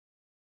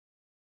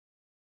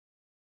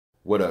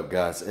What up,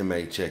 guys?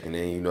 M.A. checking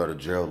in. You know the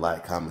drill.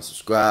 Like, comment,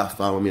 subscribe.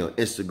 Follow me on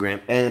Instagram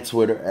and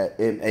Twitter at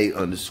M.A.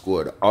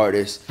 underscore the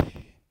artist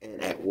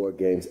and at War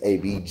Games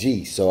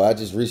ABG. So I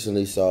just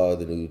recently saw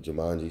the new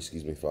Jumanji.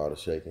 Excuse me for all the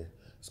shaking.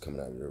 It's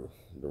coming out of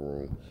the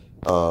room.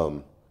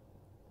 Um,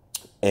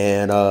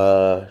 and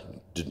the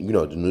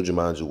new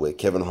Jumanji with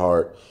Kevin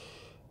Hart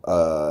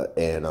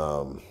and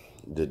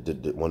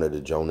the one of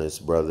the Jonas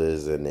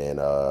brothers, and then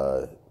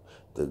the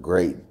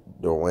great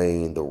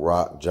Dwayne the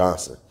Rock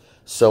Johnson.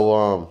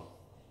 So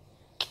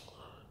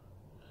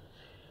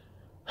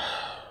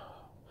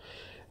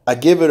I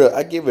give it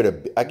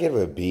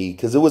a B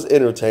because it was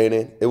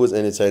entertaining. It was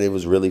entertaining. It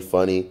was really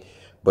funny,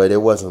 but it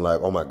wasn't like,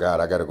 oh my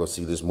god, I gotta go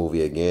see this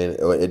movie again.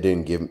 It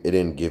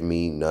didn't give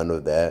me none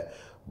of that.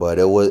 But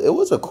it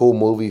was a cool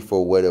movie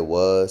for what it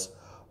was.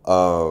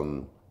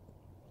 Um,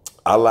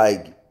 I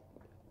like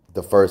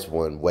the first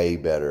one way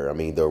better. I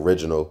mean the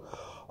original.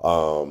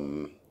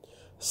 Um,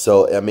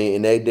 so I mean,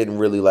 and they didn't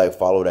really like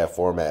follow that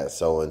format.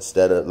 So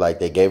instead of like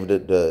they gave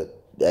it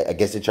I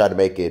guess they tried to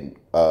make it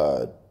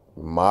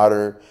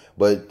modern,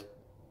 but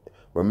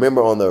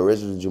remember on the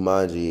original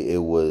Jumanji, it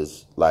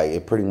was like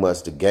it pretty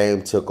much the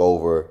game took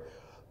over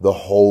the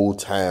whole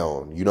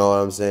town. You know what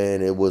I'm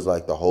saying? It was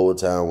like the whole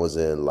town was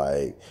in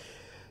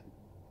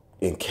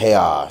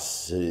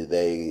chaos.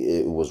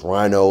 It was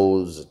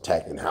rhinos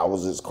attacking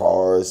houses,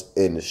 cars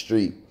in the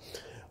street.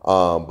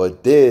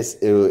 But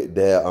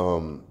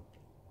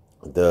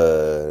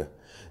the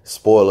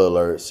spoiler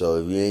alert. So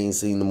if you ain't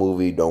seen the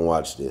movie, don't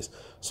watch this.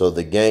 So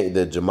the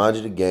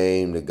Jumanji the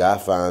game, the guy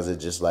finds it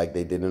just like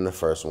they did in the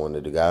first one.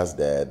 The guy's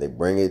dad. They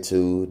bring it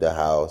to the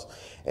house,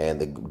 and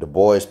the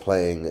boys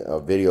playing a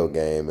video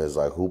game is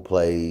like who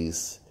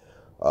plays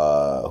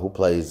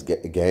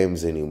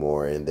games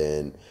anymore, and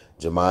then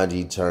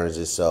Jumanji turns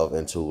itself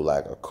into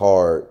like a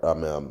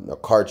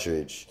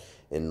cartridge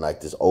in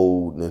like this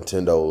old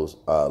Nintendo's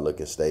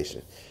looking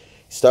station.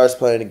 He starts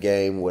playing the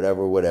game,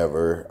 whatever.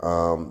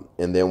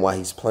 And then while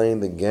he's playing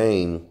the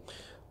game,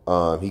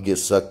 he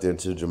gets sucked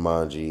into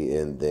Jumanji,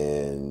 and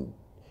then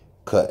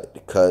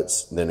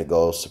cuts. Then it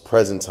goes to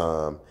present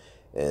time,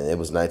 and it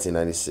was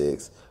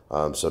 1996.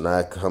 So now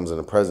it comes in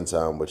the present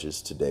time, which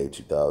is today,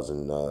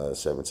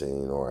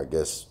 2017, or I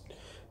guess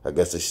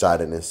they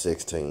shot it in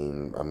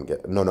 16.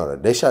 No,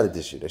 they shot it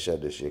this year. They shot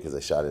it this year because they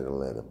shot it in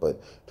Atlanta,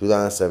 but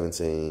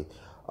 2017.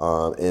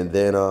 And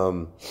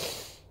then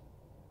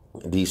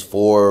these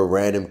four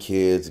random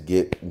kids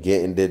get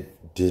in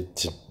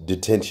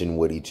detention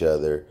with each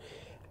other,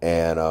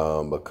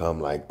 and become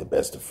like the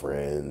best of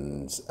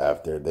friends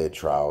after their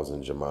trials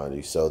in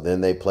Jumanji. So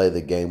then they play the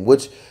game,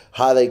 which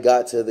how they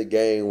got to the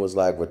game was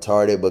like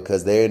retarded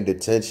because they're in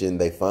detention.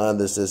 They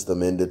find the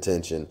system in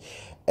detention,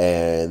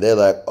 and they're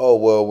like, "Oh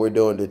well, we're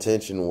doing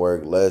detention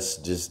work. Let's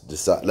just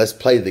decide. Let's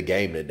play the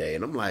game today."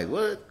 And I'm like,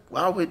 "What?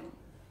 Why would?"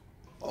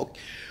 Okay,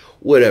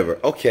 whatever.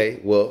 Okay,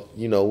 well,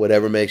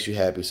 whatever makes you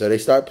happy. So they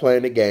start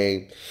playing the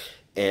game,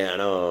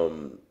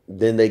 and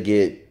then they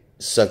get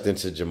sucked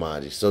into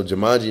Jumanji. So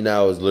Jumanji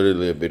now is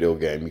literally a video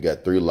game. You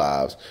got 3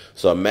 lives.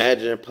 So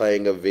imagine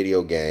playing a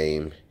video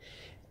game,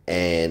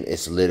 and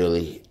it's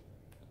literally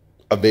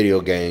a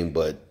video game,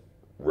 but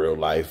real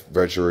life,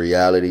 virtual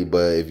reality.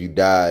 But if you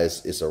die,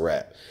 it's a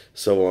wrap.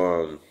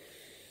 So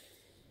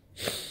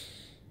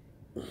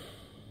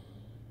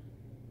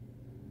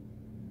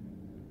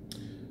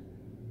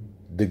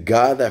the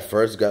guy that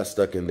first got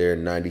stuck in there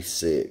in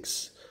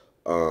 96,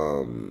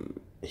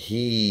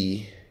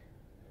 he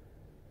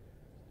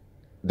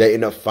they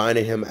end up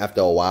finding him after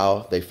a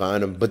while. They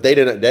find him, but they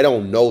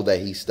don't know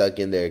that he's stuck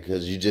in there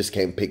because you just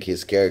can't pick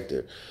his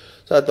character.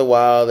 So after a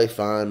while, they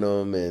find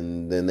him,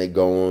 and then they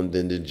go on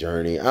the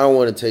journey. I don't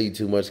want to tell you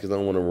too much because I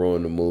don't want to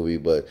ruin the movie,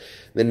 but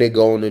then they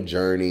go on the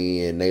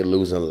journey, and they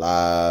losing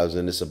lives,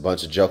 and it's a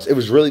bunch of jokes. It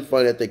was really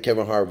funny. I think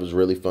Kevin Hart was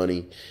really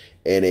funny,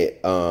 and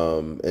it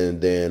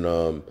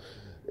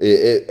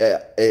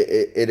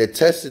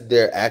attested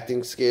their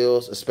acting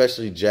skills,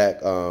 especially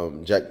Jack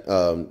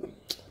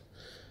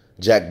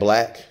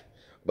Black,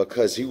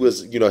 because he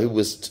was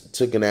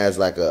taken as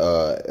like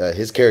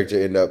his character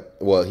ended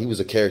up, well, he was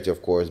a character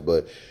of course,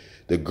 but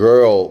the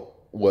girl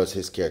was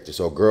his character,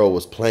 so a girl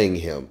was playing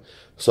him.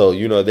 So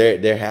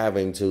they're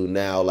having to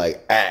now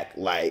like act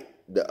like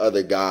the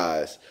other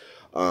guys.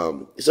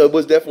 So it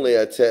was definitely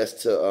a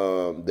test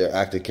to their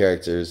acting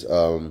characters.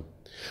 I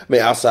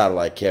mean, outside of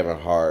like Kevin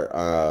Hart,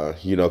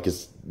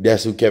 because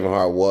that's who Kevin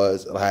Hart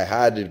was. Like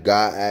how did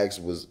God act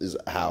is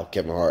how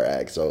Kevin Hart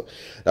acts. So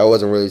that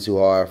wasn't really too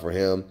hard for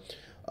him.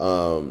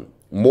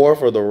 More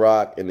for The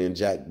Rock, and then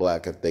Jack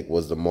Black, I think,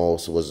 was the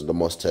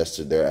most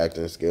tested their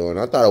acting skill, and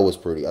I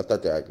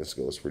thought their acting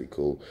skill was pretty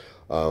cool.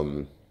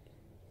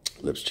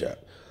 Lips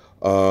chat.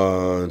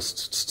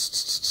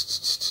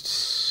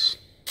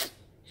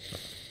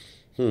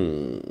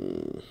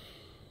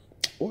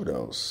 What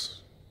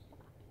else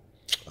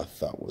I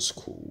thought was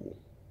cool?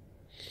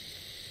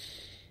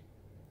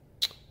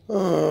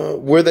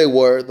 Where they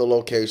were, the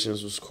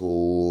locations was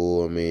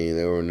cool. I mean,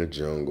 they were in the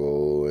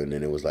jungle, and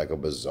then it was like a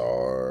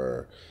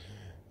bazaar.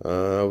 It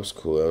was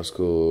cool. That was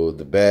cool.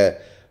 The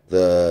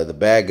the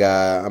bad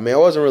guy. I mean, I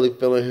wasn't really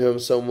feeling him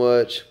so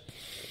much.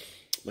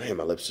 Man,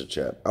 my lips are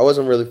chapped. I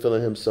wasn't really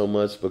feeling him so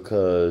much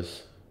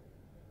because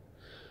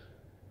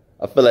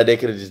I feel like they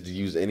could have just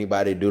used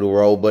anybody to do the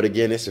role. But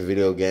again, it's a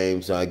video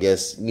game, so I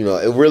guess,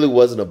 it really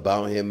wasn't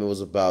about him. It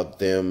was about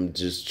them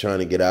just trying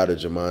to get out of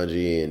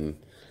Jumanji, and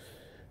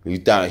you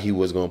thought he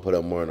was going to put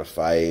up more in a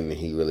fight, and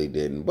he really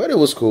didn't. But it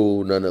was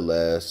cool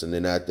nonetheless. And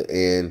then at the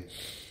end,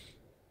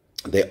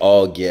 they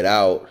all get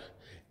out,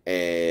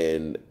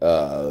 and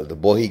the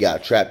boy he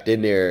got trapped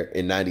in there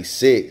in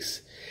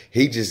 96,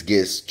 he just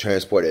gets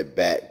transported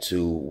back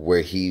to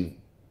where he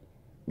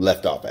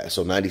left off at.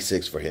 So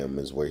 96 for him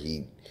is where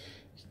he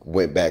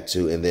went back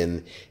to, and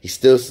then he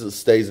still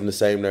stays in the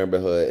same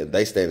neighborhood, and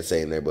they stay in the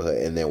same neighborhood.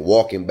 And then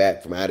walking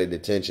back from out of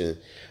detention,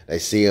 they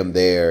see him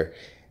there,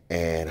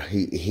 and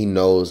he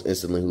knows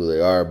instantly who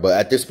they are. But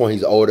at this point,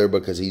 he's older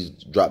because he's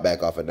dropped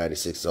back off at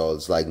 96, so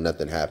it's like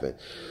nothing happened.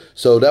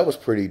 So that was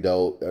pretty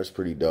dope. That was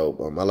pretty dope.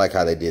 I like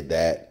how they did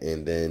that.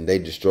 And then they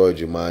destroyed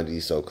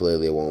Jumanji, so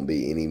clearly it won't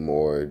be any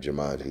more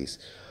Jumanjis.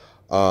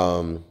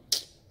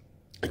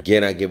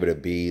 Again, I give it a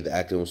B. The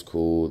acting was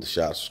cool. The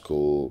shots was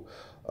cool.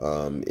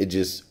 It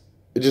just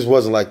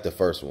wasn't like the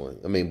first one.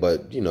 I mean,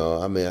 but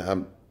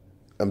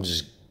I'm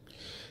just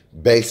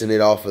basing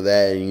it off of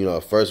that. And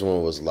the first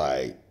one was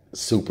like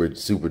super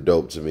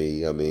dope to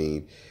me. I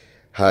mean,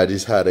 how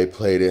they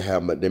played it, how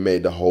much they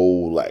made the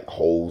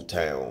whole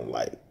town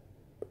like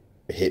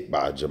hit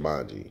by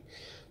Jumanji.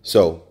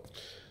 So,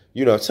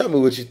 tell me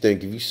what you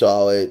think. If you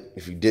saw it,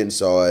 if you didn't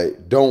saw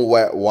it, don't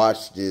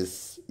watch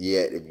this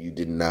yet. If you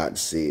did not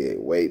see it,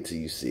 wait till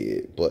you see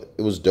it. But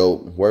it was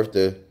dope, worth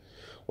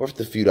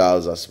the few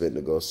dollars I spent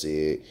to go see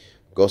it.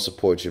 Go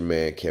support your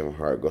man Kevin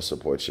Hart. Go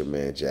support your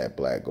man Jack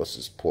Black. Go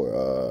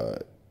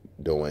support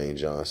Dwayne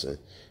Johnson.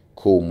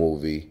 Cool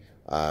movie.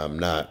 I'm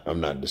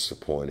not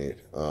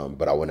disappointed.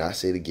 But I will not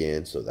see it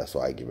again, so that's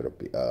why I give it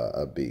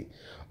a B.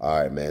 All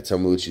right, man. Tell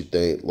me what you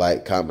think.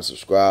 Like, comment,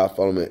 subscribe.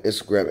 Follow me on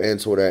Instagram and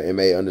Twitter at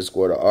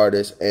M.A._the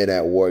artist and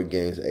at Ward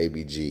Games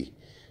ABG.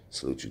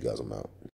 Salute you guys. I'm out.